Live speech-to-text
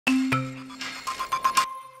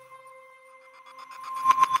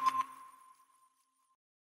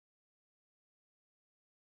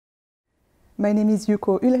My name is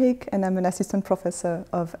Yuko Ulrich and I'm an assistant professor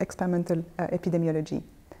of experimental epidemiology.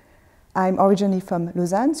 I'm originally from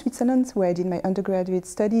Lausanne, Switzerland, where I did my undergraduate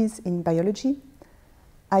studies in biology.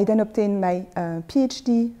 I then obtained my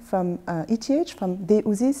PhD from ETH, from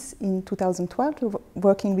D-USYS in 2012,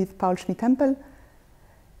 working with Paul Schmidt-Hempel,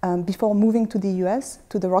 before moving to the US,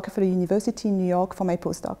 to the Rockefeller University in New York for my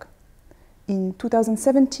postdoc. In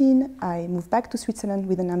 2017, I moved back to Switzerland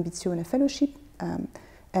with an Ambizione fellowship,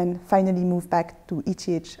 and finally moved back to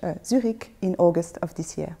ETH Zurich in August of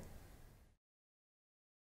this year.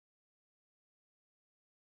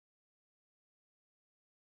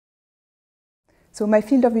 So my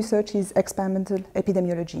field of research is experimental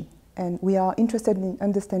epidemiology, and we are interested in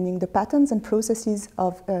understanding the patterns and processes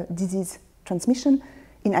of disease transmission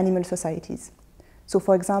in animal societies. So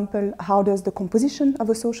for example, how does the composition of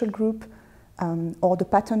a social group or the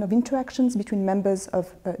pattern of interactions between members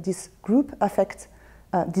of this group affect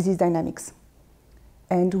disease dynamics?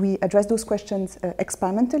 And we address those questions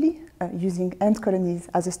experimentally using ant colonies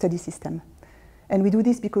as a study system. And we do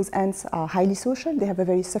this because ants are highly social. They have a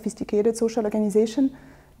very sophisticated social organization,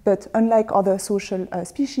 but unlike other social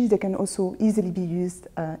species, they can also easily be used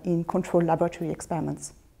in controlled laboratory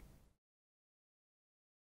experiments.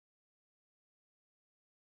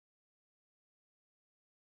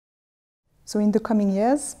 So in the coming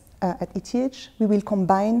years at ETH, we will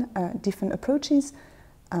combine different approaches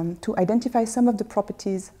to identify some of the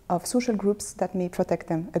properties of social groups that may protect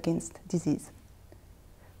them against disease.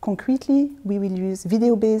 Concretely, we will use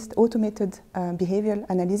video-based automated behavioral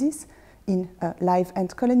analysis in live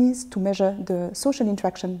ant colonies to measure the social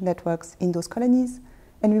interaction networks in those colonies,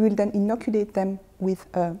 and we will then inoculate them with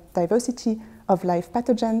a diversity of live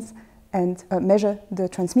pathogens and measure the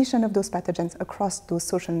transmission of those pathogens across those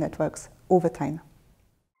social networks over time.